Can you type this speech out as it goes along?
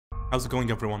How's it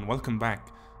going, everyone? Welcome back.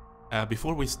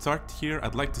 Before we start here,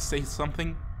 I'd like to say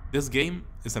something. This game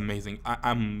is amazing.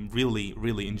 I'm really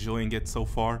enjoying it so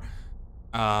far.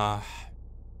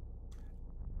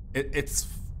 It's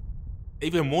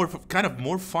even more kind of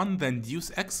more fun than Deus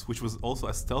Ex, which was also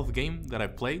a stealth game that I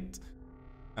played.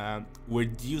 Where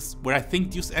I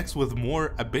think Deus Ex was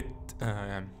more a bit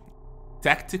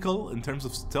tactical in terms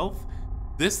of stealth.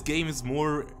 This game is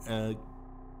more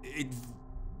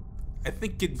I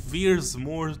think it veers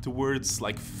more towards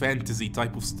like fantasy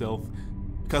type of stealth,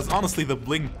 because honestly the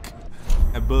blink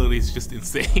ability is just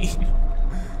insane.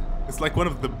 It's like one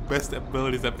of the best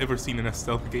abilities I've ever seen in a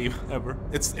stealth game ever.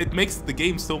 It makes the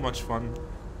game so much fun.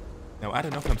 Now I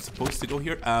don't know if I'm supposed to go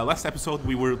here. Last episode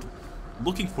we were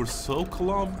looking for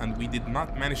Sokolov and we did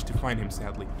not manage to find him,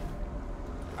 sadly.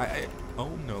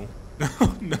 Oh no.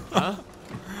 Oh no. Huh?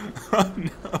 Oh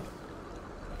no.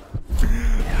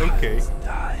 Okay.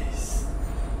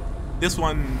 This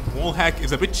one, wall hack,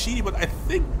 is a bit cheaty, but I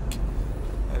think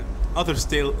other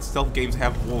stealth games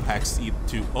have wall hacks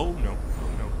too. Oh no,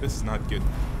 this is not good.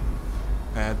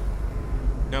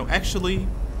 No, actually,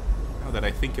 now that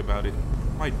I think about it,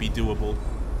 might be doable.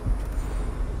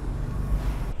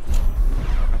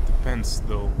 That depends,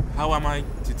 though. How am I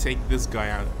to take this guy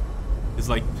out? It's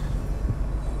like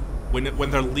when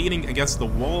they're leaning against the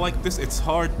wall like this, it's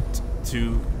hard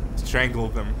to strangle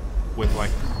them with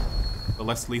like the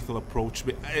less lethal approach.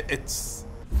 But it's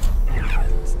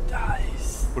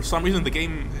for some reason the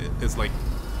game is like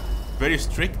very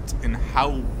strict in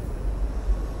how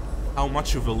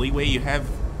much of a leeway you have.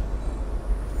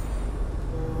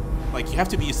 Like you have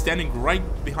to be standing right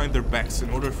behind their backs in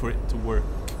order for it to work.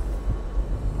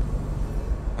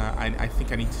 I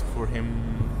think I need for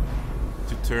him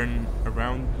to turn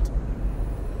around,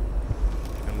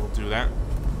 and we'll do that.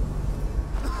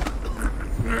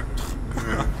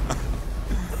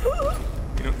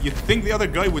 You know, you'd think the other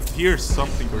guy would hear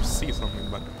something or see something,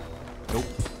 but nope.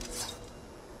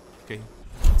 Okay,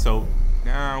 so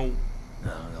now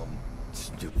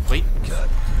wait.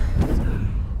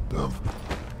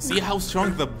 See how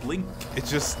strong the blink?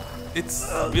 It's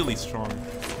really strong.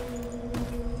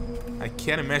 I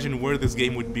can't imagine where this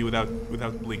game would be without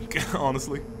blink,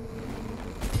 honestly.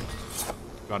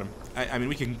 Got him. I mean,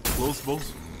 we can close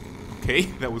both. Okay,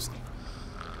 that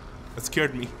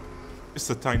scared me. Just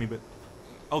a tiny bit.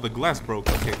 Oh, the glass broke.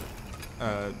 Okay.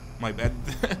 My bad.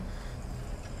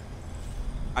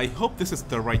 I hope this is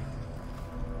the right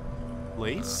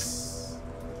place.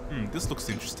 This looks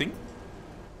interesting.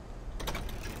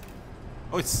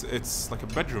 Oh, it's like a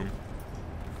bedroom.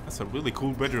 That's a really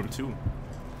cool bedroom too.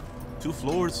 2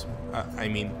 floors. I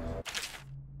mean,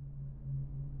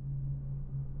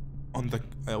 on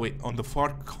the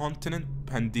far continent,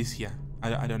 Pandysia.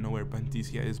 I don't know where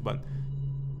Pandysia is, but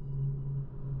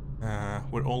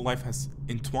where all life has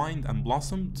entwined and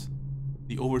blossomed,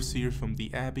 the overseer from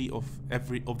the abbey of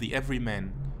the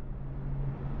everyman.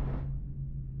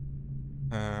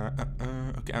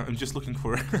 Okay, I'm just looking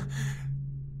for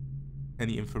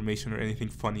any information or anything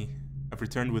funny. I've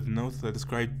returned with notes that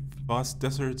describe vast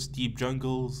deserts, deep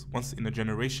jungles. Once in a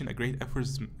generation, a great effort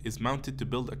is mounted to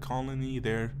build a colony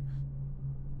there.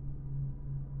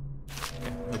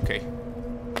 Okay,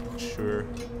 sure.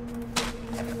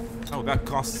 Oh, that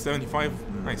costs 75.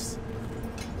 Nice.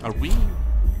 Are we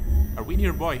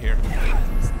nearby here?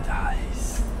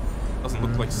 Doesn't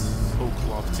look like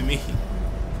Sokolov to me.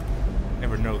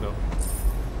 Never know though.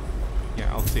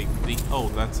 Yeah, I'll take the. Oh,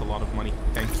 that's a lot of money.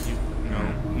 Thank you.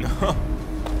 No.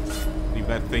 Leave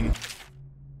that thing.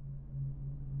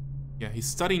 Yeah, he's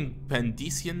studying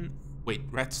Pandysian. Wait,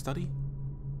 rat study?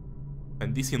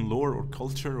 Pandysian lore or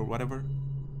culture or whatever.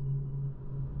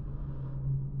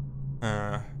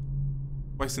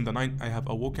 Twice in the night I have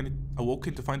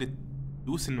awoken to find it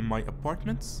loose in my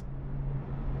apartments.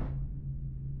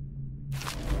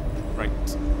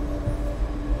 Right.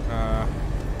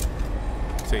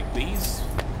 Take these.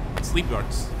 Sleep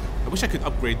darts. I wish I could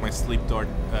upgrade my sleep dart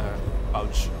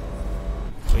pouch.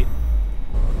 Wait.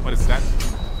 What is that?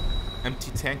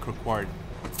 Empty tank required.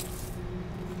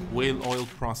 Whale oil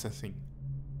processing.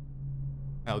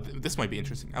 Oh, this might be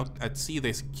interesting. Out at sea,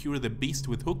 they secure the beast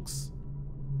with hooks.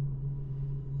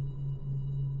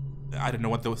 I don't know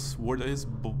what this word is.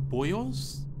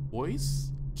 Boyos?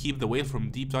 Boys? Keep the whale from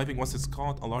deep diving. Once it's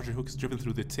caught, a larger hook is driven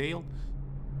through the tail.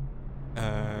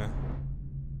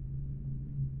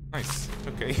 Nice.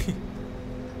 Okay.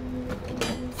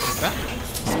 What's that?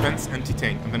 Dispense empty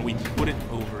tank. And then we put it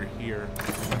over here.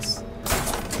 Nice.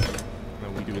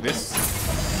 Then we do this.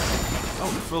 Oh,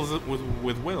 it fills it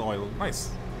with whale oil. Nice.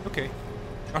 Okay.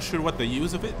 Not sure what the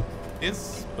use of it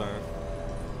is, but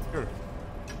sure.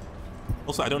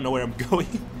 Also, I don't know where I'm going.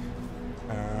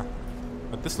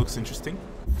 But this looks interesting.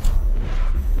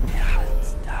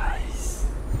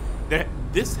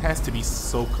 This has to be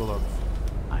so close.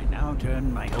 I now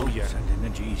turn my hopes and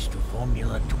energies to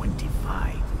Formula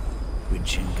 25,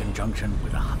 which in conjunction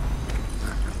with a...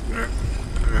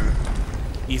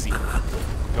 Easy.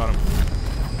 Got him.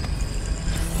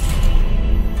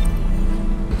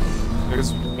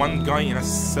 There's one guy in a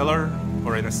cellar,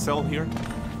 or in a cell here.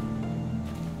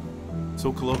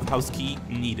 Sokolov house key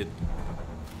needed.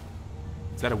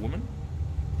 Is that a woman?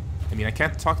 I mean, I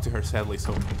can't talk to her sadly,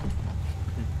 so...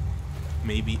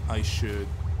 Maybe I should...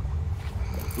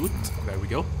 do it. There we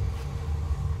go.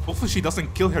 Hopefully she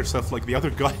doesn't kill herself like the other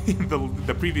guy in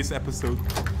the previous episode.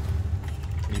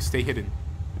 Can you stay hidden?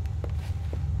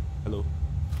 Hello.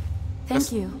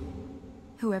 Thank you,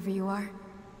 whoever you are.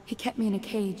 He kept me in a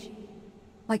cage,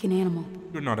 like an animal.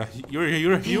 You're not a...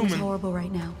 You're a human. It's horrible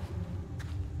right now.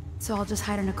 So I'll just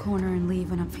hide in a corner and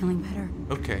leave when I'm feeling better.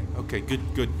 Okay, okay,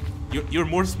 good. You're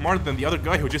more smart than the other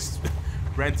guy who just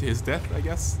ran to his death, I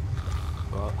guess.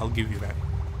 Well, I'll give you that.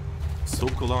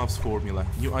 Sokolov's formula.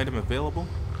 New item available.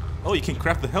 Oh, you can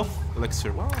craft the health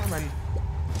elixir. Well, I mean,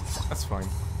 that's fine.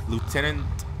 Lieutenant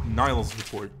Niles'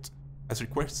 report. As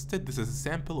requested, this is a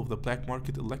sample of the black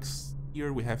market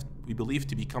elixir we believe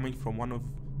to be coming from one of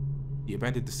the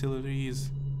abandoned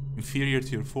distilleries, inferior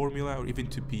to your formula or even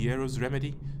to Piero's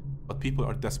remedy, but people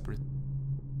are desperate.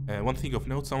 One thing of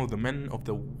note, some of the men of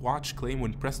the watch claim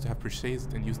when pressed to have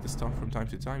purchased and used the stuff from time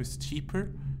to time is cheaper.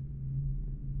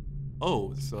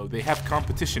 Oh, so they have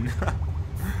competition.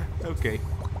 Okay.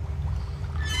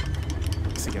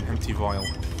 See an empty vial.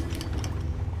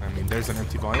 I mean, there's an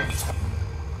empty vial.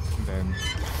 And then...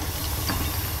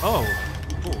 Oh!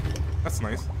 Cool. That's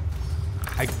nice.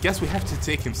 I guess we have to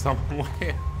take him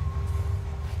somewhere.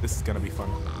 This is gonna be fun.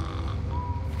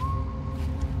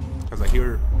 Because I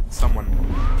hear someone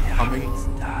humming,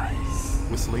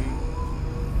 whistling.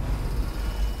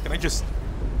 Can I just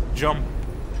jump?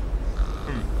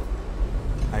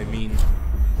 I mean,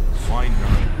 why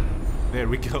not? There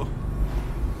we go.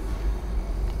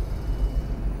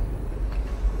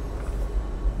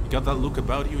 You got that look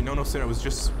about you? No, sir, I was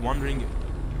just wondering.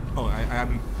 Oh, I have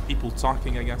people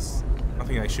talking, I guess.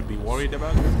 Nothing I should be worried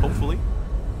about, hopefully.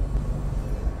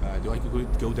 Do I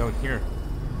go down here?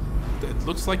 It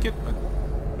looks like it, but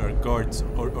there are guards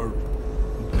or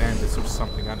bandits or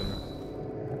something, I don't know.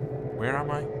 Where am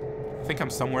I? I think I'm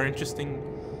somewhere interesting.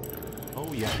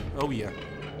 Oh yeah.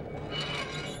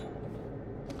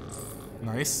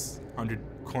 Nice. 100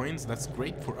 coins, that's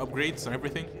great for upgrades and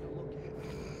everything.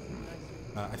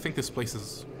 I think this place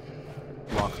is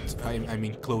locked. I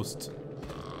mean closed.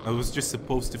 I was just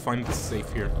supposed to find the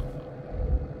safe here.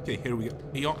 Okay, here we go.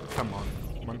 Yo, come on.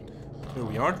 Here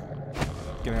we are.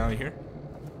 Get out of here.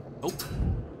 Oh.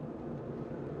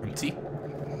 Empty.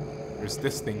 There's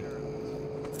this thing.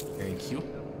 Thank you.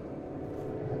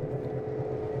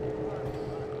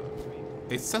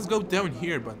 It says go down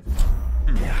here, but...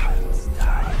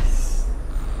 I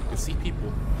can see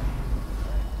people.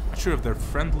 Not sure if they're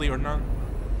friendly or not.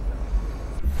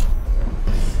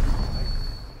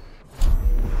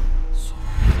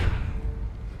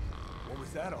 What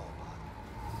was that all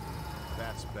about?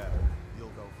 That's better. You'll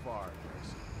go far,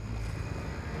 Chris.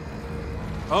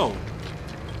 Oh.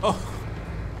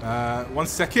 1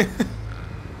 second.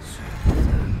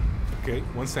 Okay,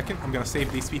 1 second. I'm gonna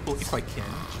save these people if I can.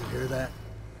 Did you hear that?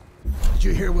 Did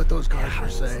you hear what those guards were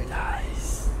saying?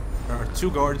 There are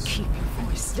 2 guards. Keep your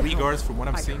voice down. 3 guards from what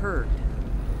I'm seeing. I heard.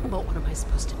 But what am I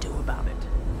supposed to do about it?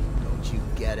 Don't you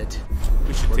get it?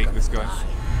 We should take this guy.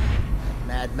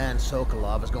 Madman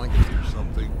Sokolov is going to do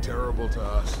something terrible to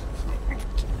us.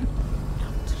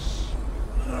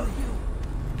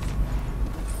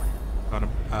 Got him.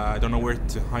 I don't know where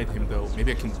to hide him though.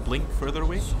 Maybe I can blink further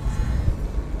away?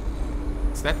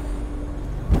 Is that...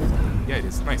 Yeah, it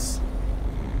is. Nice.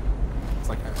 It's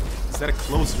like is that a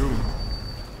closed room?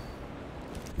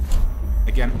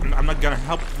 Again, I'm not gonna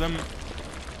help them.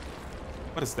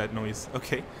 What is that noise?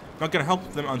 Okay. I'm not gonna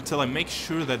help them until I make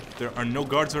sure that there are no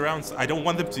guards around. So I don't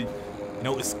want them to, you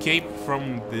know, escape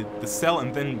from the cell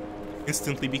and then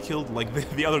instantly be killed like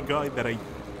the other guy that I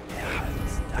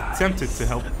attempted to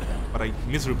help, but I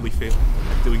miserably failed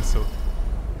at doing so.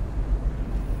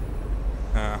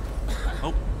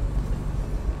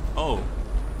 Oh.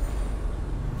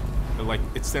 Like,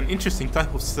 it's an interesting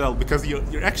type of cell because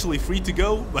you're actually free to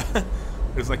go, but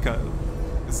there's like a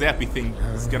zappy thing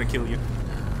that's gonna kill you.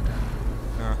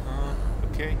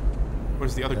 Okay.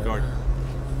 Where's the other guard?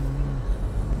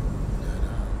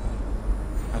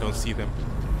 I don't see them.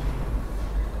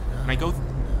 Can I go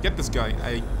get this guy?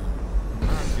 I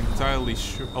can entirely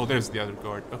sure. Oh, there's the other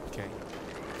guard. Okay.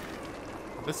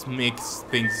 This makes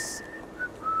things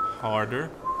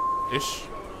harder-ish.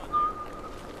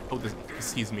 Oh, this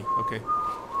sees me. Okay.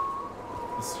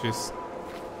 It's just...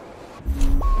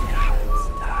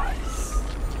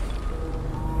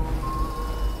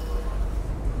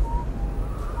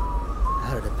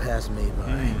 How did it pass me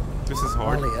by? This is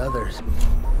hard. All the others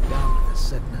down with the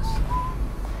sickness.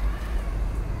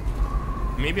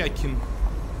 Maybe I can...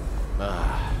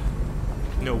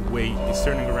 No way, he's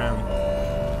turning around.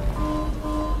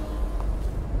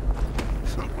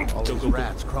 All these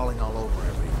rats crawling all over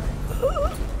everything.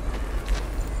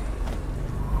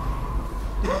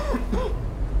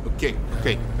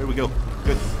 Okay, there we go.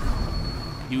 Good.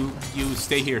 You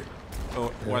stay here.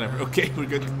 Or whatever. Okay, we're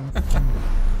good.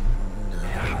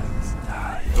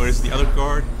 Where's the other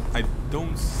guard? I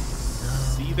don't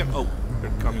see them. Oh, they're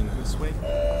coming this way.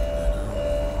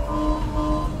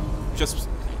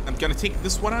 I'm gonna take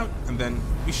this one out, and then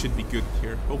we should be good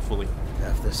here, hopefully.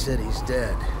 Half the city's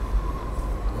dead.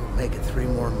 We'll make it 3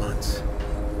 more months.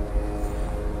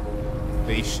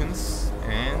 Patience,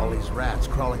 and... All these rats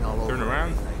crawling all over. Turn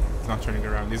around. It's not turning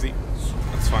around, is he?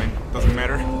 That's fine. Doesn't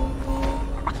matter.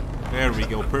 There we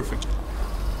go. Perfect.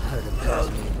 How did it pass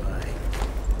me by?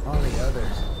 All the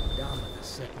others down with the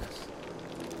sickness.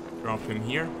 Drop him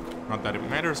here. Not that it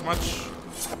matters much.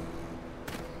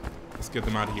 Let's get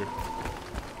them out of here.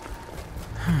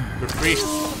 You're free.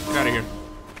 Get out of here.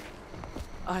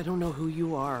 I don't know who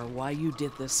you are or why you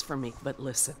did this for me, but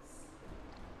listen.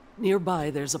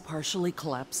 Nearby, there's a partially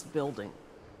collapsed building.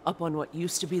 Up on what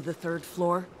used to be the 3rd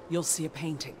floor, you'll see a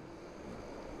painting.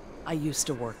 I used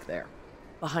to work there.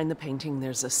 Behind the painting,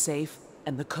 there's a safe,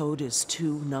 and the code is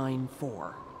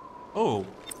 294. Oh.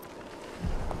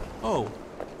 Oh.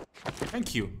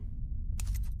 Thank you.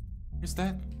 Where's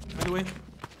that, by the way?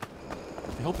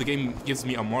 I hope the game gives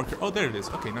me a marker. Oh, there it is.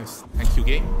 Okay, nice. Thank you,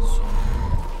 game.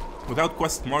 Without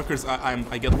quest markers,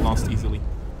 I get lost easily,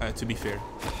 to be fair.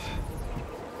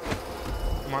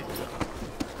 Come on.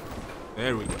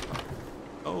 There we go.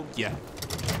 Oh, yeah.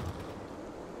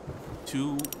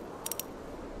 2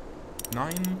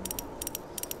 9.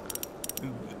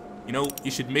 You know, you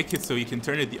should make it so you can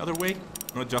turn it the other way,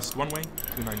 not just one way.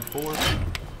 294.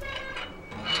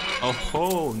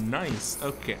 Oh, nice.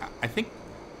 Okay, I think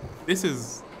this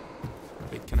is...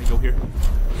 Wait, can I go here?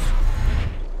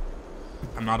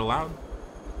 I'm not allowed?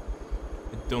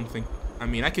 I don't think... I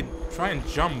mean, I could try and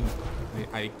jump,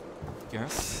 I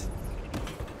guess.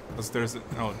 Because there's...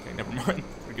 Oh, okay, never mind.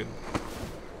 We're good.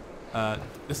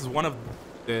 This is one of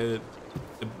the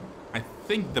I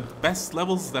think the best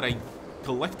levels that I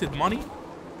collected money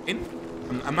in.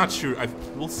 I'm not sure.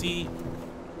 We'll see,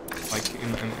 like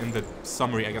in the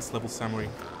summary, I guess, level summary.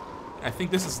 I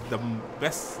think this is the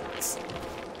best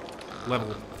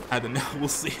level. I don't know. We'll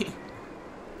see.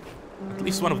 At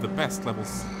least one of the best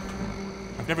levels.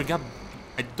 I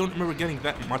don't remember getting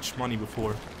that much money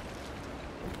before.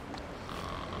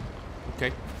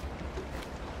 Okay.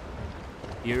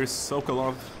 Here's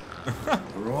Sokolov.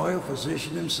 The royal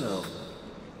physician himself.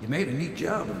 You made a neat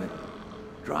job of it.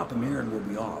 Drop him here and we'll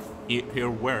be off. Here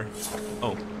where?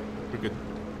 Oh, we're good.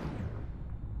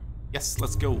 Yes,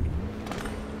 let's go.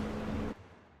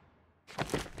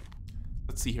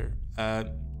 Let's see here.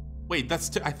 Wait, I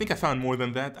think I found more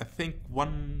than that. I think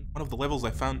one of the levels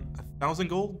I found 1,000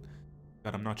 gold.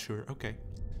 But I'm not sure. Okay.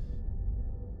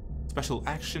 Special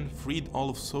action, freed all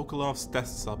of Sokolov's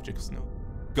test subjects. No.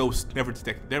 Ghost, never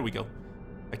detected. There we go.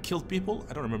 I killed people.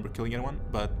 I don't remember killing anyone,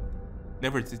 but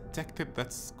never detected.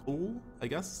 That's cool, I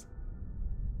guess.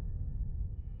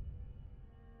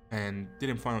 And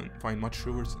didn't find much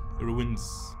ruins.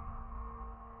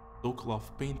 Sokolov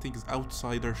paintings,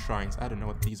 outsider shrines. I don't know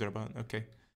what these are about. Okay.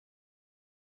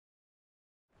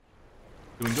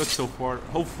 Doing good so far.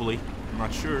 Hopefully. I'm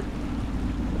not sure.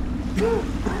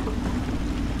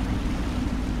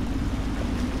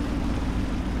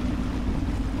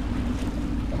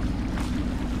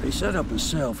 They set up a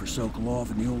cell for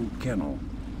Sokolov in the old kennel.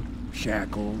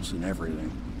 Shackles and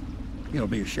everything. It'll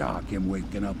be a shock, him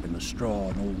waking up in the straw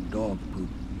and old dog poop.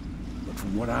 But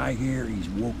from what I hear, he's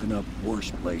woken up worse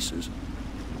places.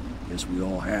 Guess we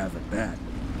all have at that.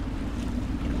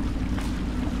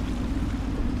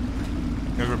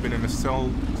 Never been in a cell,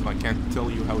 so I can't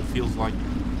tell you how it feels like.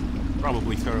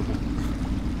 Probably terrible.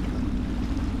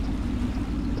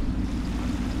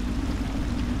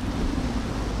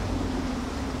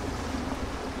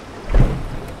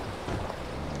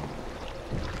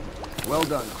 Well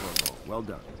done, Corvo. Well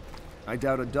done. I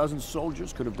doubt a dozen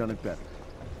soldiers could have done it better.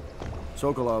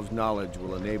 Sokolov's knowledge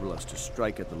will enable us to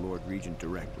strike at the Lord Regent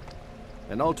directly,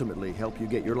 and ultimately help you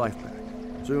get your life back.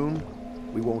 Soon,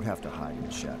 we won't have to hide in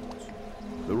the shadows.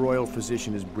 The royal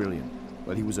physician is brilliant,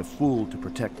 but he was a fool to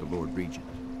protect the Lord Regent.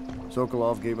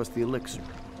 Sokolov gave us the elixir,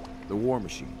 the war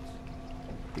machines.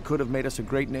 He could have made us a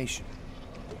great nation.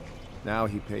 Now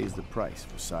he pays the price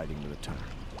for siding with a tyrant.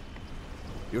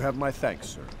 You have my thanks,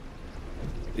 sir.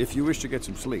 If you wish to get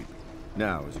some sleep,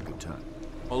 now is a good time.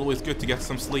 Always good to get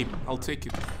some sleep. I'll take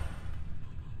it.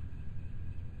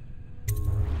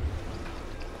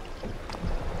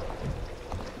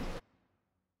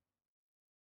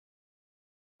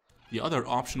 The other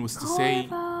option was to say...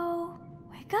 Corvo,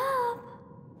 wake up!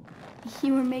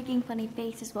 You were making funny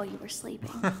faces while you were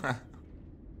sleeping.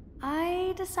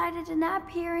 I decided to nap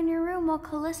here in your room while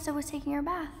Callista was taking her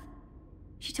bath.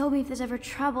 She told me if there's ever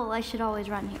trouble, I should always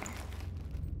run here.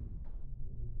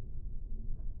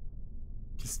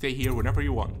 You can stay here whenever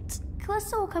you want.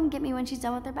 Callista will come get me when she's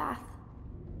done with her bath.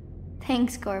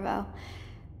 Thanks, Corvo.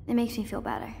 It makes me feel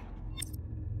better.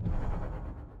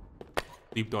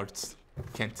 Sleep darts.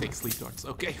 Can't take sleep darts.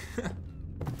 Okay.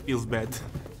 Feels bad.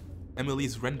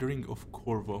 Emily's rendering of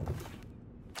Corvo.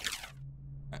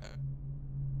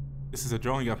 This is a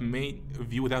drawing I've made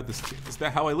of you without this. Is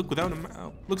that how I look without him?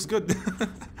 Oh, looks good.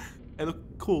 I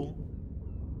look cool.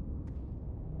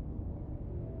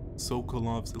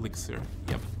 Sokolov's elixir.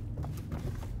 Yep.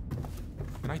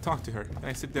 Can I talk to her? Can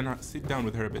I sit down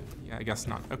with her a bit? Yeah, I guess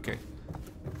not. Okay.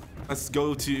 Let's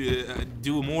go to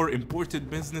do more important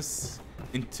business.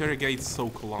 Interrogate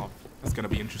Sokolov. That's gonna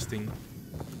be interesting.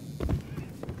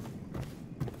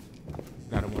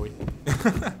 Out of my way.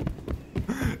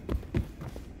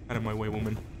 Out of my way,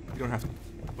 woman. You don't have to...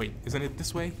 Wait, isn't it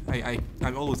this way? I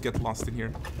always get lost in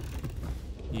here.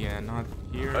 Yeah, not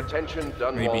here. Attention,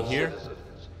 Dunwall Maybe here?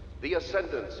 citizens. The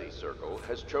Ascendancy Circle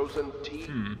has chosen T...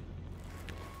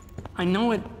 I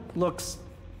know it looks...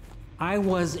 I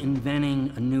was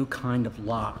inventing a new kind of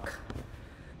lock.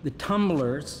 The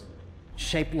tumblers,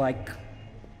 shaped like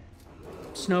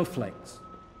snowflakes.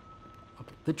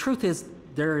 The truth is,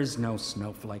 there is no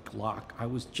snowflake lock. I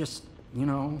was just, you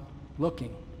know,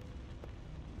 looking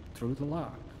through the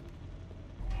lock.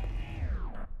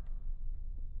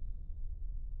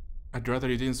 I'd rather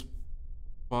you didn't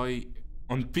spy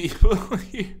on people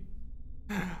here.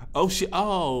 Oh,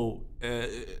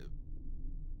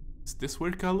 is this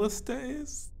where Callista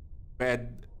is?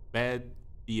 Bad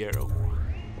Piero.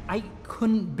 I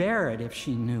couldn't bear it if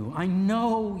she knew. I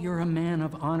know you're a man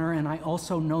of honor, and I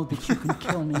also know that you can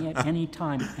kill me at any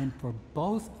time. And for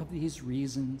both of these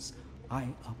reasons, I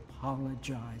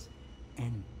apologize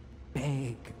and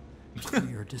beg for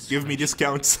your discretion. Give me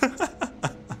discounts.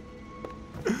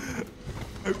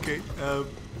 Okay,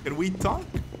 can we talk?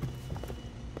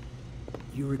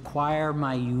 You require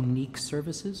my unique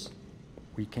services?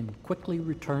 We can quickly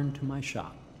return to my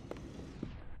shop.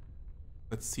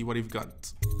 Let's see what you've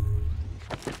got.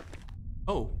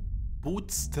 Oh,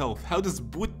 boot stealth. How does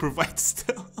boot provide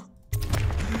stealth?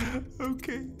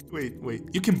 Okay, wait.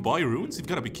 You can buy runes? You've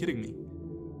gotta be kidding me.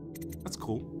 That's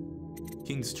cool.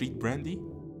 King Street Brandy.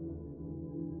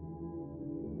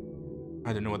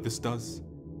 I don't know what this does.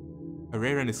 A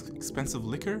rare and expensive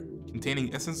liquor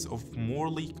containing essence of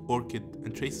Morley orchid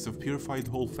and traces of purified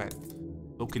whole fat.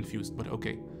 So confused, but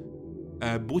okay.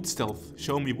 Boot stealth.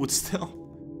 Show me boot stealth.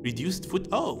 Reduced foot.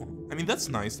 Oh, I mean that's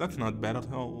nice. That's not bad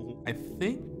at all. I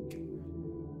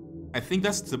think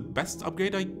that's the best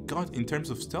upgrade I got in terms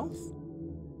of stealth.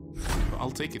 So I'll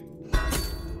take it.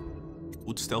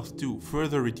 Boot stealth 2.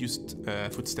 Further reduced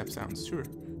footstep sounds. Sure.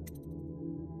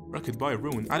 Or I could buy a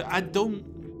rune. I don't.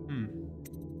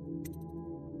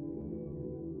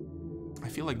 I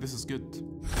feel like this is good.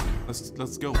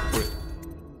 Let's go for it.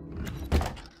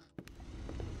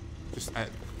 Just add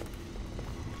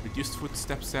reduced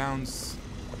footstep sounds.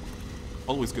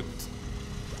 Always good.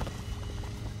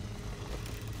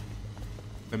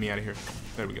 Let me out of here.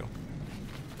 There we go.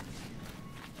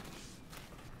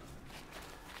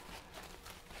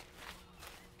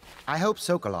 I hope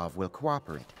Sokolov will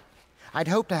cooperate. I'd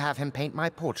hope to have him paint my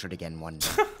portrait again one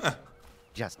day.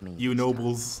 Just me. You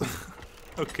nobles.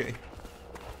 Okay.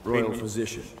 Royal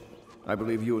physician, I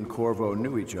believe you and Corvo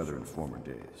knew each other in former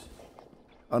days.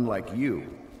 Unlike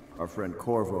you, our friend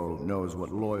Corvo knows what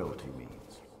loyalty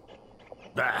means.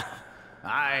 Bah!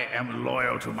 I am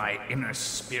loyal to my inner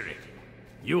spirit.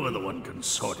 You are the one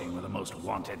consorting with the most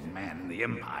wanted man in the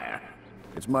Empire.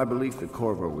 It's my belief that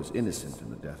Corvo was innocent in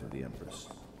the death of the Empress,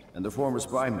 and the former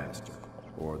spy master,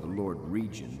 or the Lord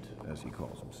Regent, as he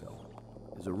calls himself,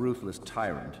 is a ruthless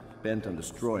tyrant bent on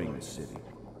destroying this city,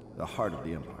 the heart of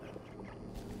the Empire.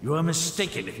 You are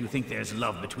mistaken if you think there's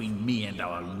love between me and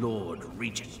our Lord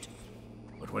Regent.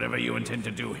 But whatever you intend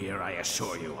to do here, I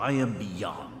assure you, I am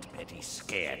beyond petty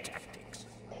scare tactics.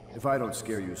 If I don't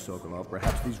scare you, Sokolov,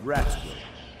 perhaps these rats will.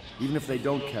 Even if they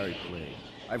don't carry plague.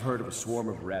 I've heard of a swarm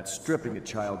of rats stripping a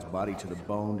child's body to the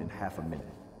bone in half a minute.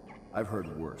 I've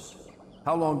heard worse.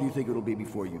 How long do you think it'll be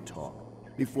before you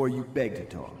talk? Before you beg to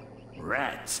talk?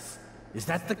 Rats? Is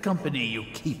that the company you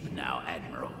keep now,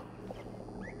 Admiral?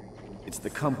 It's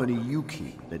the company you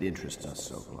keep that interests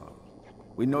us, Sokolov.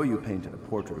 We know you painted a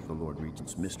portrait of the Lord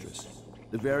Regent's mistress,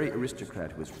 the very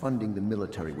aristocrat who is funding the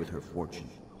military with her fortune.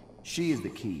 She is the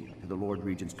key to the Lord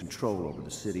Regent's control over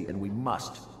the city, and we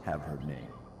must have her name.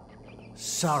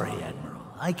 Sorry, Admiral.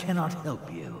 I cannot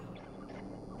help you.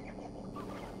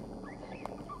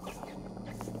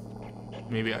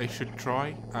 Maybe I should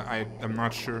try? I'm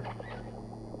not sure.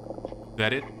 Is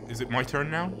that it? Is it my turn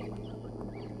now?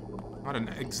 Not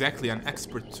exactly an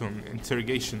expert on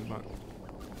interrogation, but...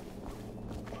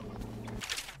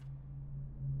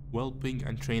 Whelping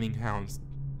and training hounds.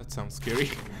 That sounds scary.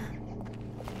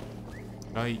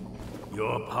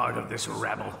 You're part of this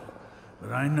rabble,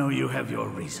 but I know you have your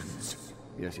reasons.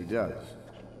 Yes, he does.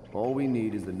 All we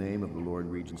need is the name of the Lord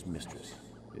Regent's mistress.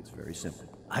 It's very simple.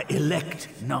 I elect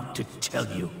not to tell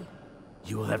you.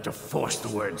 You will have to force the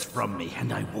words from me,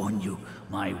 and I warn you,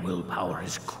 my willpower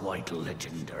is quite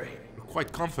legendary. You're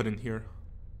quite confident here.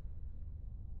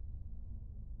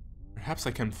 Perhaps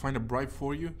I can find a bribe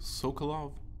for you,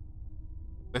 Sokolov?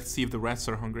 Let's see if the rats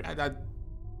are hungry. I'm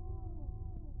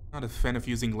not a fan of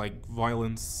using, like,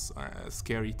 violence,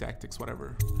 scary tactics,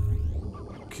 whatever.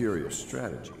 Curious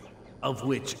strategy. Of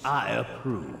which I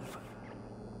approve.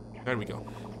 There we go.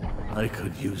 I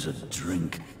could use a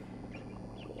drink.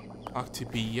 Talk to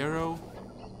Piero.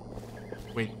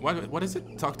 Wait, what is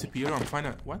it? Talk to Piero and find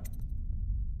out what?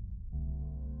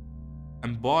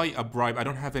 And buy a bribe. I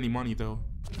don't have any money though.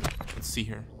 Let's see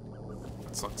here.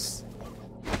 That sucks.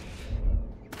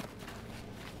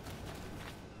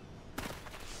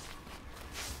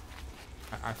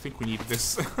 I think we need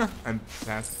this and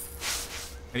that.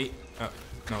 Any?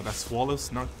 No, that's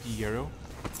Wallace, not Piero.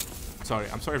 Sorry,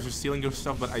 I'm sorry if you're stealing your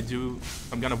stuff, but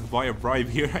I'm gonna buy a bribe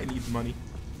here. I need money.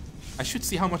 I should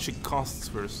see how much it costs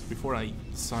first before I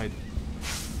decide.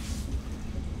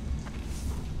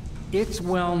 It's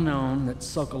well known that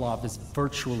Sokolov is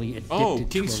virtually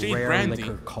addicted to a rare Brandy.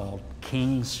 liquor called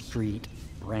King Street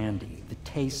Brandy. The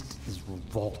taste is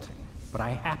revolting, but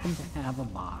I happen to have a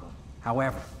bottle.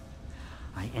 However,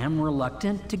 I am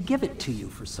reluctant to give it to you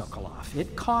for Sokolov.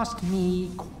 It cost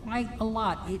me quite a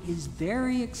lot. It is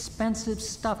very expensive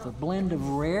stuff, a blend of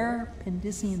rare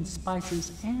Pendician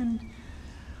spices and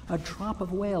a drop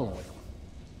of whale oil.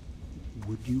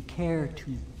 Would you care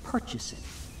to purchase it?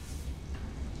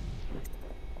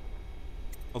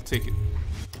 I'll take it.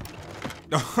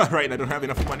 No, alright, I don't have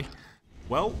enough money.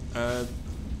 Well,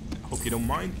 hope you don't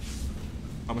mind.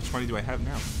 How much money do I have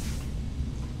now?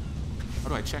 How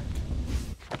do I check?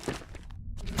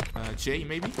 J,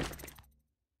 maybe?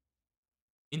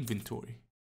 Inventory.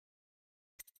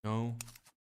 No.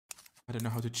 I don't know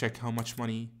how to check how much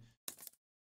money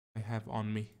I have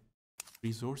on me.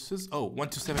 Resources? Oh,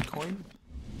 127 coin.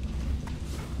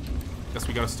 Guess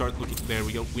we gotta start looking. There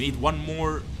we go. We need one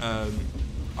more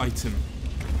item.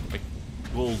 Like,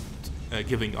 gold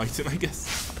giving item, I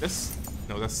guess. This?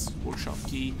 No, that's workshop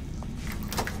key.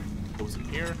 Goes in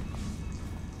here.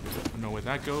 I don't know where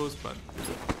that goes, but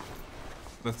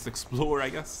let's explore, I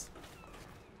guess.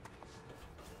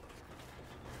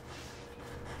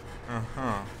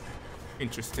 Uh-huh.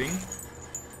 Interesting.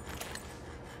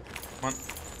 Come on.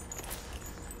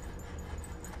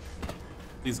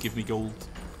 Please give me gold.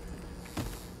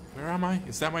 Where am I?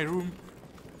 Is that my room?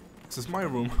 This is my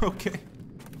room. Okay.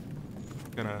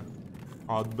 Kinda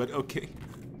odd, but okay.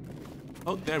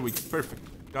 Oh, there we go.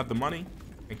 Perfect. Got the money.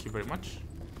 Thank you very much.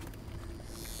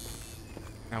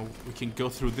 Now we can go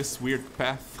through this weird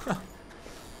path.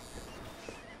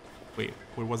 Wait,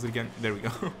 where was it again? There we go.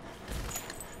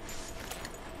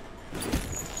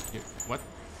 Here, what?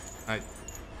 I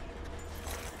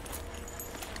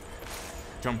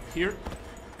jump here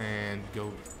and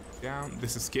go down.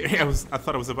 This is scary. I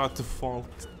thought I was about to fall.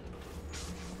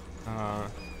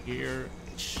 Here.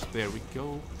 There we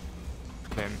go.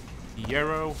 Then the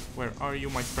arrow. Where are you,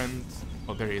 my friend?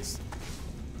 Oh, there he is.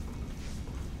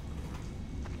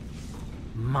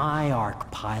 My arc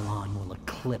pylon will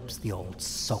eclipse the old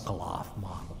Sokolov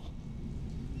model.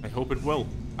 I hope it will.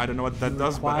 I don't know what that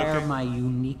does, but require okay. my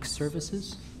unique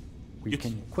services? We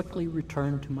can quickly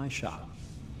return to my shop.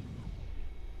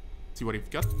 See what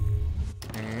you've got.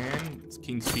 And it's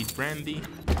King Street Brandy.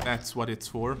 That's what it's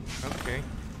for. Okay.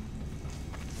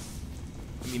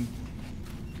 I mean,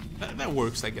 that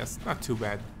works, I guess. Not too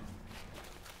bad.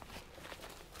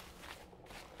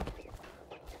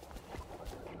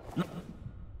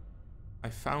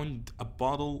 found a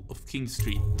bottle of King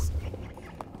Street.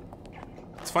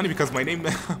 It's funny because my name,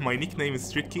 my nickname is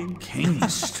Street King. King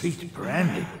Street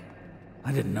Brandy?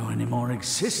 I didn't know any more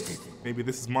existed. Maybe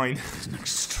this is mine. It's an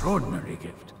extraordinary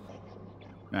gift.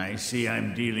 I see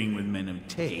I'm dealing with men of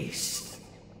taste.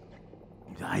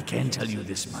 I can tell you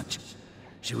this much.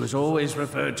 She was always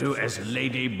referred to as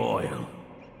Lady Boyle.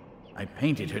 I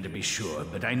painted her to be sure,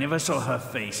 but I never saw her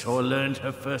face or learned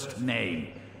her first name.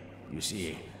 You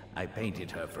see, I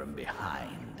painted her from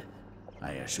behind.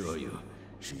 I assure you,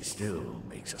 she still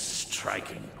makes a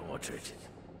striking portrait.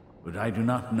 But I do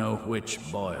not know which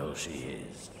Boyle she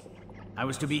is. I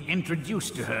was to be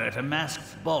introduced to her at a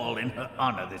masked ball in her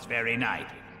honor this very night.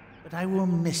 But I will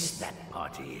miss that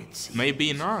party, it seems.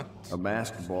 Maybe not. A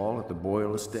masked ball at the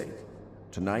Boyle estate.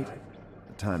 Tonight,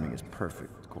 the timing is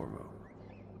perfect, Corvo.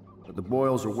 But the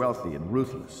Boyles are wealthy and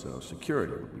ruthless, so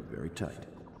security will be very tight.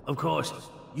 Of course,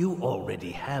 you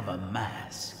already have a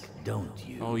mask, don't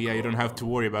you? Oh yeah, you don't have to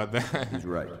worry about that. He's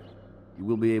right. You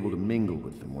will be able to mingle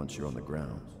with them once you're on the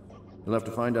grounds. You'll have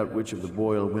to find out which of the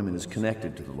Boyle women is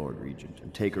connected to the Lord Regent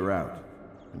and take her out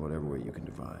in whatever way you can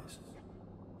devise.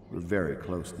 We're very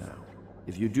close now.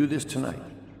 If you do this tonight,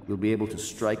 you'll be able to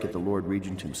strike at the Lord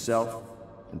Regent himself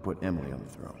and put Emily on the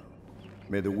throne.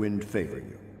 May the wind favor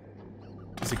you.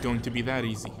 Is it going to be that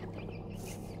easy?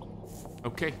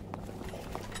 Okay.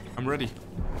 I'm ready.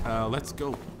 Let's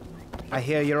go. I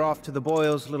hear you're off to the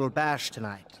Boyles' little bash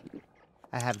tonight.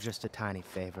 I have just a tiny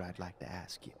favor I'd like to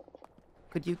ask you.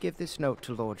 Could you give this note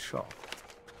to Lord Shaw?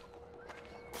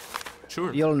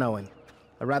 Sure. You'll know him.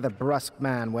 A rather brusque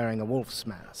man wearing a wolf's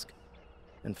mask.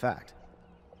 In fact,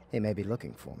 he may be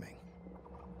looking for me.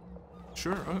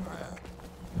 Sure.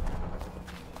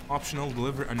 Optional,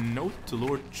 deliver a note to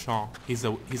Lord Shaw. He's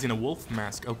in a wolf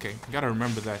mask. Okay, gotta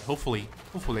remember that. Hopefully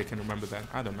I can remember that.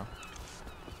 I don't know.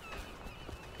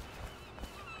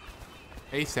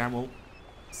 Hey, Samuel.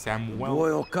 Samuel.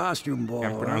 Boyle costume ball.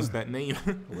 Can't pronounce that name.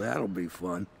 Well, that'll be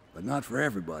fun, but not for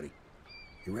everybody.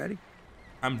 You ready?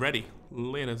 I'm ready.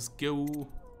 Let us go.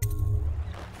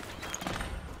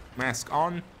 Mask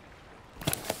on.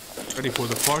 Ready for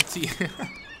the party.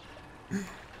 I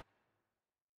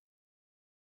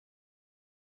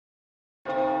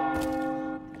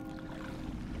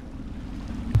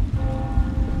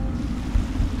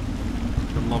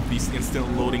love these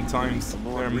instant loading times.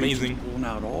 They're amazing. Pulling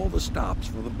out all the stops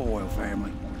for the Boyle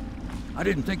family. I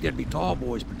didn't think there'd be tall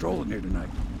boys patrolling here tonight.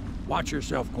 Watch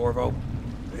yourself, Corvo.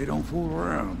 They don't fool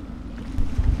around.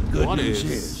 The good news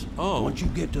is, once you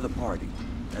get to the party,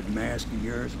 that mask of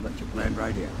yours will let you blend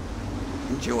right in.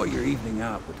 Enjoy your evening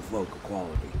out with the folk of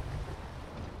quality.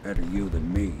 Better you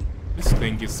than me. This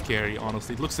thing is scary,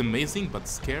 honestly. It looks amazing, but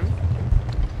scary.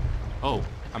 Oh,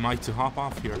 am I to hop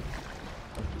off here?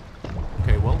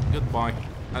 Okay, well, goodbye.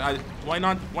 Why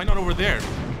not over there?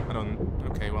 I don't...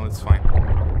 Okay, well, it's fine.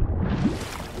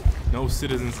 No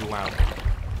citizens allowed.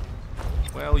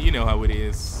 Well, you know how it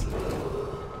is.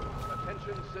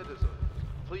 Attention citizens,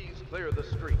 please clear the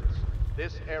streets.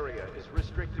 This area is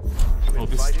restricted. Oh,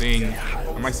 this thing.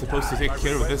 Am I supposed to take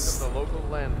care of this? The local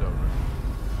landowner.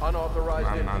 Unauthorized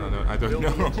I don't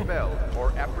will be know. expelled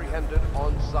or apprehended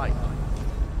on site.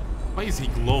 Why is he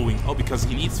glowing? Oh, because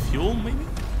he needs fuel, maybe?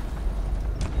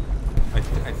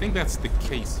 I think that's the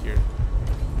case here.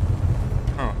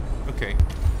 Oh, okay.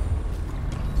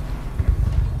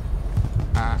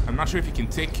 I'm not sure if you can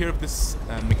take care of this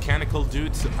mechanical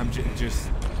dude, so I'm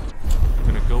just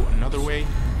gonna go another way,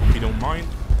 if you don't mind.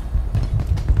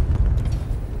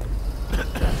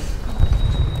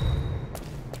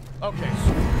 Okay,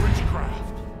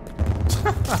 witchcraft.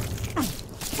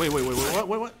 Wait,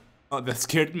 what? Oh, that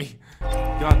scared me.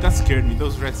 God, that scared me.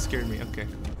 Those rats scared me. Okay.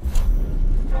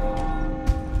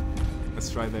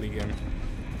 Let's try that again.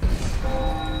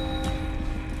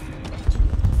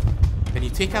 Can you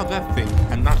take out that thing?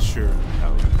 I'm not sure.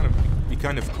 That would be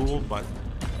kind of cool, but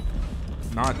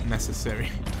not necessary.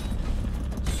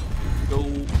 Go.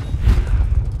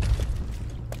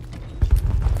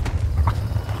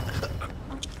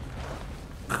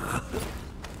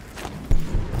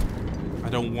 I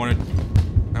don't want it.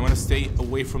 I want to stay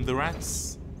away from the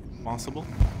rats, if possible.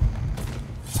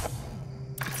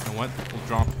 You know what? We'll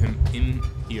drop him in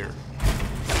here.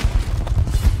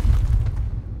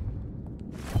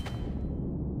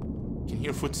 Can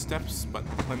hear footsteps, but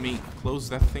let me close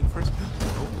that thing first.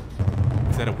 Oh,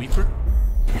 is that a weeper?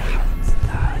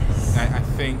 I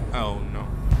think. Oh no,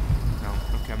 no.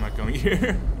 Okay, I'm not going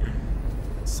here.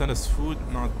 Send us food,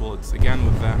 not bullets. Again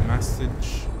with that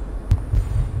message.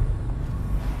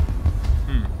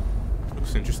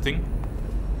 Looks interesting.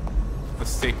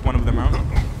 Let's take one of them out.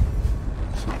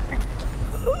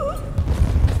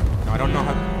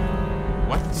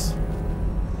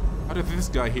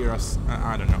 guy hear us?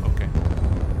 I don't know. Okay.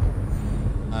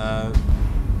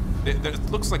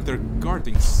 It looks like they're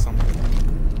guarding something.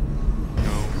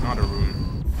 No, not a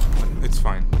room. But it's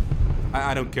fine.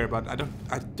 I don't care about it.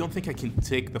 I don't think I can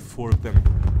take the 4 of them.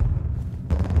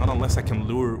 Not unless I can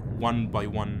lure one by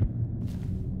one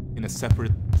in a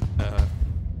separate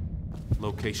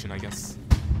location, I guess.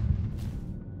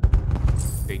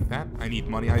 Take that. I need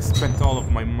money. I spent all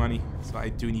of my money, so I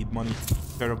do need money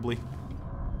terribly.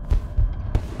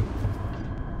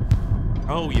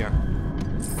 Oh yeah.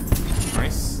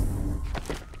 Nice.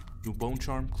 New bone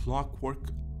charm,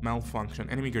 clockwork, malfunction.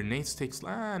 Enemy grenades takes.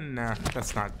 Nah,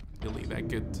 that's not really that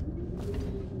good.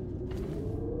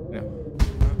 No.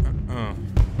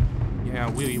 Yeah,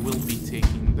 we will be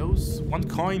taking those. 1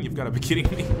 coin? You've got to be kidding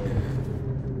me.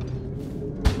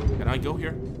 Can I go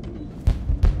here?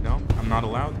 No, I'm not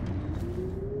allowed.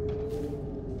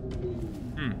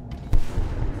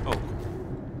 Oh.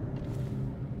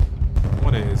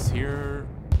 What is here?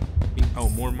 Oh,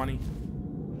 more money.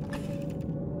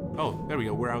 Oh, there we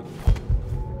go. We're out.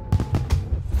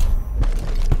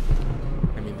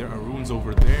 I mean, there are runes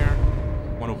over there.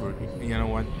 One over here. You know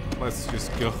what? Let's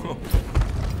just go.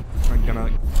 I'm gonna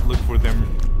look for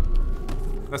them.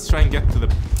 Let's try and get to the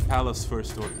palace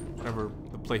first, or whatever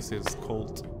the place is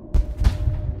called.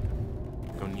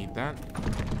 Don't need that.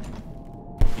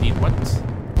 You need what?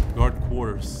 Guard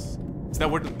quarters. Is that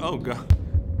where the... Oh, God.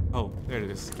 Oh, there it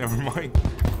is. Never mind.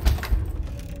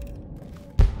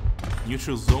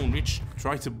 Neutral zone reach.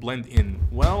 Try to blend in.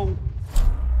 Well,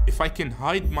 if I can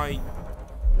hide my...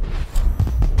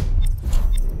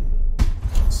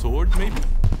 sword, maybe?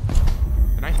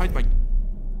 Can I hide my...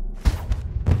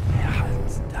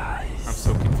 I'm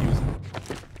so confused.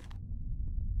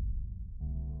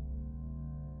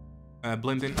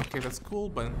 Blend in. Okay, that's cool,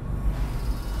 but...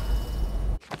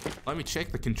 Let me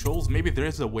check the controls. Maybe there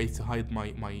is a way to hide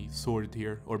my sword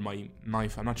here, or my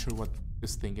knife. I'm not sure what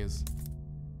this thing is.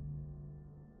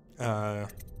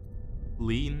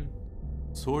 Lean.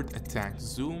 Sword attack.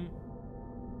 Zoom.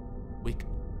 Quick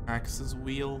axis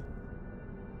wheel.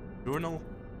 Journal.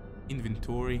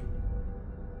 Inventory.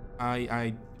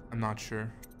 I'm not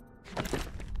sure.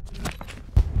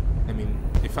 I mean,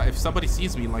 if somebody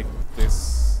sees me like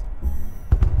this,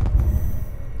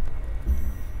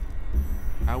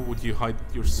 how would you hide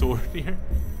your sword here?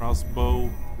 Crossbow.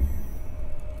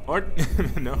 Or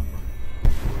no.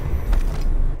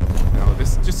 No,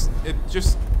 this just.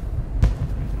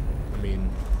 I mean,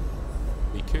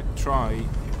 we could try.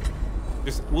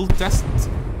 We'll test.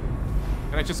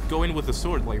 Can I just go in with the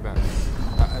sword like that?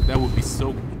 That would be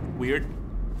so weird.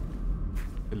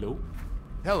 Hello?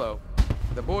 Hello.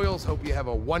 The Boyles hope you have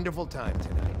a wonderful time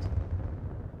tonight.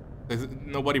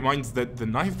 Nobody minds that the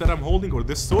knife that I'm holding or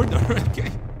this sword?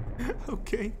 Okay.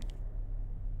 Okay.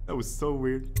 That was so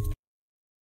weird.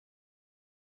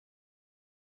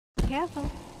 Careful.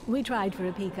 We tried for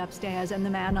a peek upstairs and the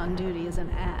man on duty is an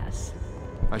ass.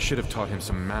 I should have taught him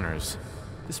some manners.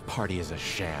 This party is a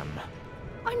sham.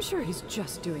 I'm sure he's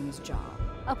just doing his job.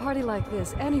 A party like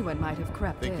this, anyone might have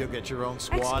crept in. Think you'll get your own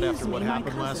squad after what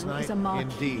happened last night?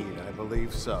 Indeed, I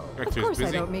believe so. Of course I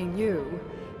don't mean you,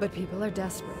 but people are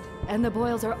desperate, and the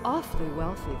Boyles are awfully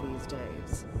wealthy these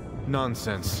days.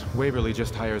 Nonsense. Waverly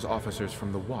just hires officers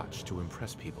from the Watch to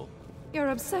impress people. Your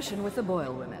obsession with the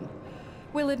Boyle women.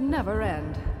 Will it never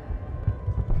end?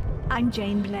 I'm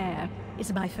Jane Blair.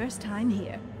 It's my first time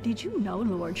here. Did you know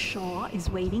Lord Shaw is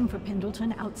waiting for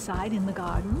Pendleton outside in the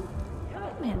garden?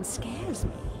 That man scares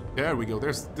me. There we go.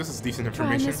 This is decent Try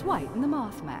information. Miss White in the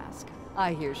moth mask.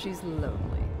 I hear she's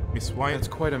lonely. Miss White? That's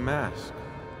quite a mask.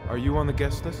 Are you on the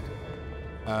guest list?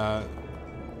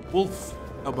 Wolf.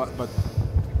 Oh, but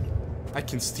I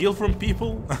can steal from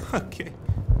people? Okay.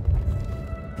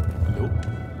 Hello?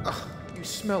 Ugh, you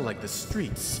smell like the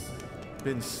streets.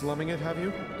 Been slumming it, have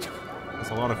you? There's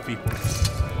a lot of people.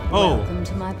 Oh! Welcome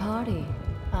to my party.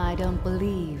 I don't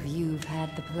believe you've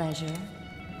had the pleasure.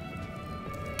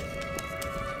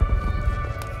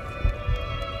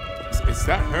 Is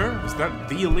that her? Is that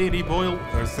the Lady Boyle?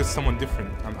 Or is this someone different?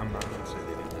 I'm not.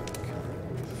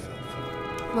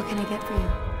 What can I get for you?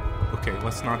 Okay,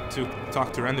 let's not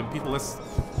talk to random people. Let's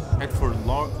head for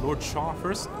Lord Shaw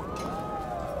first.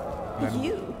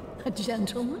 You? A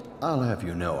gentleman? I'll have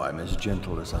you know I'm as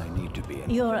gentle as I need to be.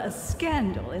 You're a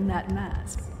scandal in that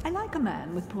mask. I like a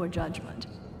man with poor judgment.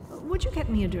 Would you get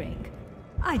me a drink?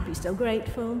 I'd be so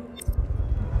grateful.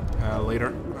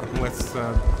 Later. Let's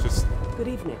just... Good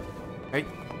evening. Hey,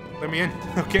 let me in.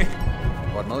 Okay.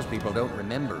 What most people don't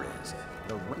remember is...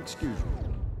 Excuse me.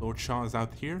 Lord Shaw is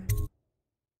out here.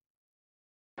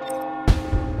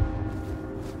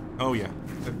 Oh yeah.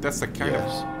 That's the kind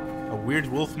of... A weird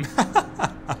wolf.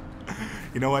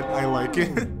 You know what? I like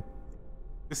it.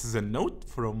 This is a note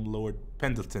from Lord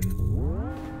Pendleton.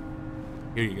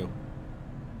 Here you go.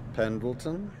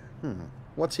 Pendleton?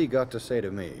 What's he got to say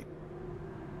to me?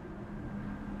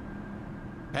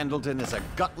 Pendleton is a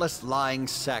gutless, lying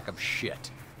sack of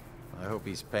shit. I hope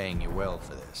he's paying you well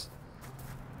for this.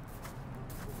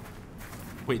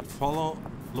 Wait, follow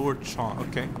Lord Shaw.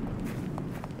 Okay.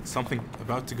 Something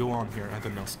about to go on here. I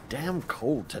don't know. It's damn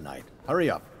cold tonight. Hurry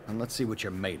up, and let's see what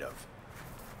you're made of.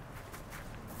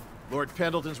 Lord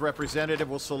Pendleton's representative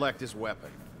will select his weapon.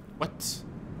 What?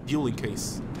 Dueling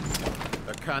case.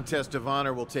 A contest of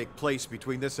honor will take place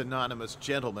between this anonymous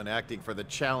gentleman acting for the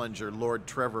challenger, Lord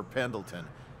Trevor Pendleton,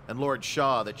 and Lord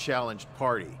Shaw, the challenged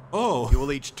party. Oh. You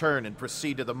will each turn and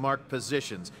proceed to the marked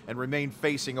positions and remain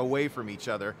facing away from each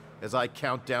other as I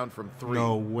count down from 3.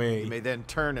 No way. You may then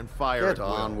turn and fire at Get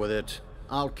on with it.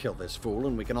 I'll kill this fool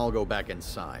and we can all go back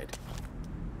inside.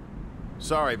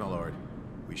 Sorry, my lord.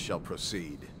 We shall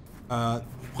proceed.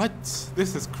 What?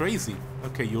 This is crazy.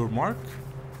 Okay, your mark.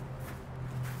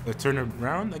 Turn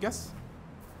around, I guess.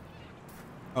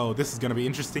 Oh, this is gonna be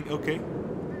interesting. Okay.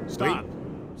 Stop.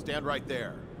 Wait. Stand right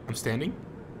there. I'm standing.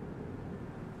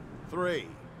 3,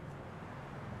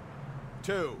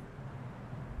 2,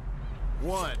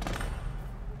 1.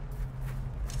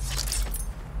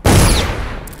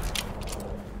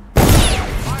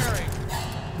 Firing.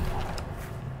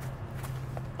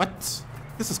 What?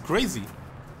 This is crazy.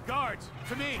 Guards,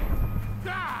 to me.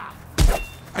 Ah!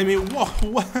 I mean, what?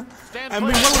 Stand I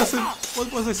mean, clear.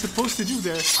 what was I supposed to do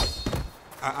there?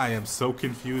 I am so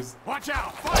confused. Watch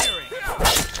out! Firing.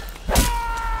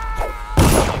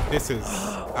 This is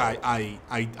I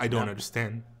don't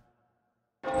understand.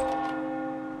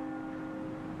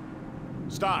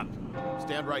 Stop.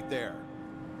 Stand right there.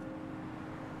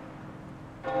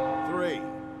 3,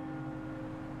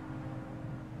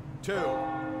 2,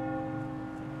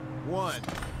 1.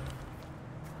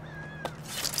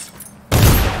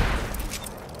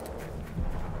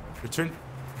 Return.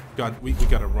 God, we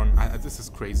gotta run. This is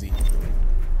crazy.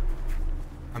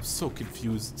 I'm so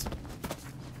confused.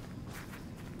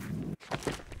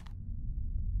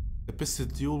 The pistol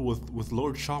duel with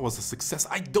Lord Shaw was a success.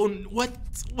 I don't... What?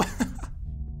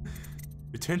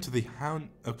 Return to the hound...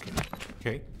 Okay.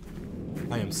 Okay.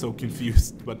 I am so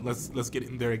confused, but let's get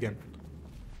in there again.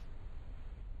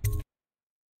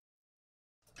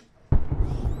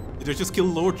 Did I just kill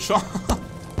Lord Shaw?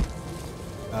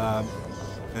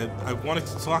 I wanted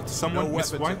to talk to someone. No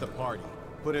Miss weapons White. at the party.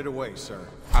 Put it away, sir.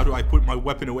 How do I put my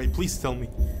weapon away? Please tell me.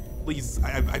 Please,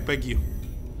 I beg you.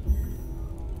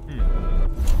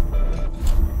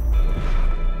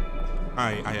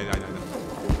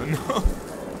 No.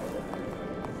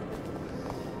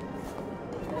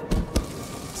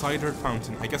 Cider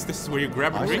fountain. I guess this is where you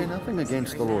grab a I drink. say nothing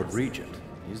against the Lord Regent.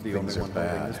 He's the Things only are one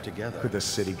holding bad. this together. Could the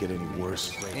city get any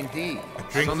worse? Indeed. A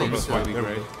drink from Miss White. There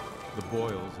we go. The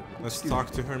boils. Let's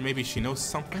talk to her. Maybe she knows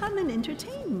something. Come and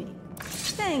entertain me.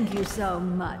 Thank you so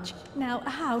much. Now,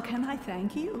 how can I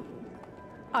thank you?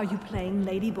 Are you playing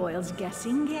Lady Boyle's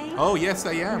guessing game? Oh, yes,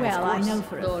 I am. Well, of I course. know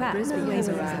for a fact the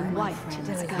razor is in white.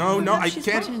 No, I She's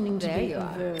can't. pretending to be a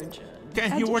virgin.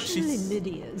 Can't hear what Additionally, she's...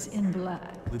 Lydia's in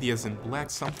black. Lydia's in black.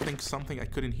 Something I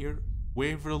couldn't hear.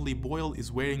 Waverly Boyle is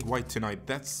wearing white tonight.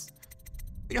 That's...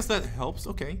 I guess that helps.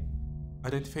 Okay.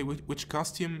 Identify which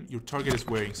costume your target is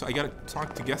wearing. So I gotta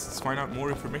talk to guests, find out more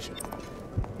information.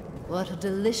 What a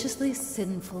deliciously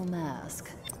sinful mask.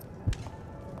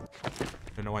 I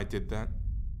don't know I did that.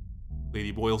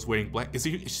 Lady Boyle's wearing black. Is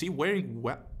she wearing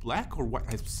black or white?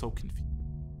 I'm so confused.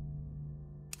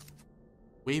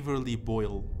 Waverly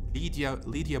Boyle.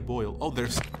 Lydia Boyle. Oh,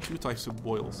 there's 2 types of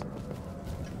Boyles.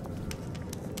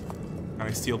 Can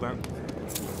I steal that?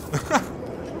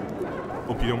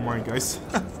 Hope you don't mind, guys.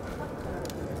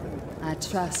 I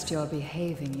trust you're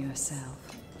behaving yourself.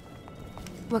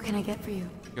 What can I get for you?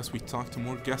 Guess we talk to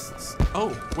more guests.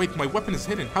 Oh, wait, my weapon is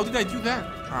hidden. How did I do that?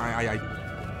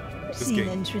 This Seem game.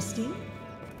 interesting?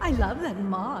 I love that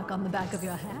mark on the back of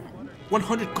your hand.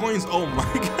 100 coins. Oh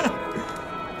my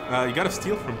god. You gotta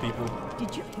steal from people.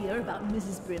 Did you hear about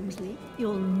Mrs. Brimsley?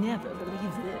 You'll never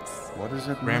believe this. What is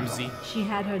it? Ramsey. She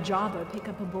had her jobber pick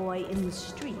up a boy in the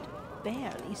street,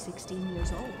 barely 16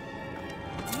 years old.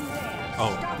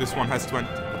 Oh, this one has 20.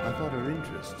 I thought her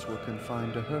interests were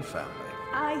confined to her family.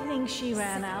 I think she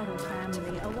ran out of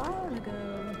family a while ago.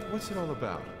 What's it all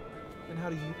about? And how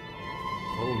do you...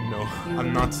 Oh no,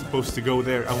 I'm not supposed to go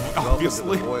there,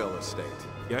 obviously. Welcome to the Boyle estate.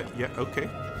 Yeah, okay.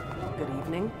 Good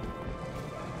evening.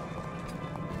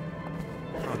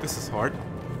 Oh, this is hard.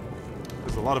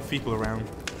 There's a lot of people around.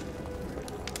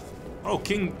 Oh,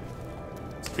 King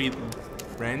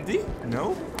treat Brandy?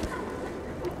 No?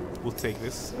 We'll take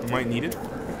this. We might need it.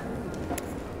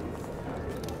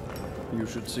 You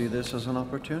should see this as an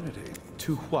opportunity.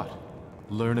 To what?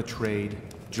 Learn a trade,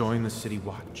 join the city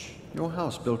watch. Your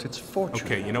house built its fortune.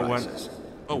 Okay, you know what?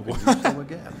 Oh, what?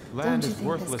 Land is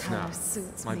worthless now.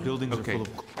 My buildings are full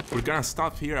of... We're gonna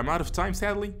stop here. I'm out of time,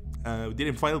 sadly. We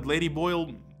didn't find Lady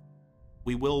Boyle.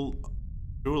 We will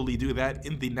surely do that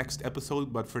in the next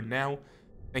episode, but for now,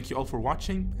 thank you all for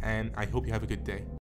watching, and I hope you have a good day.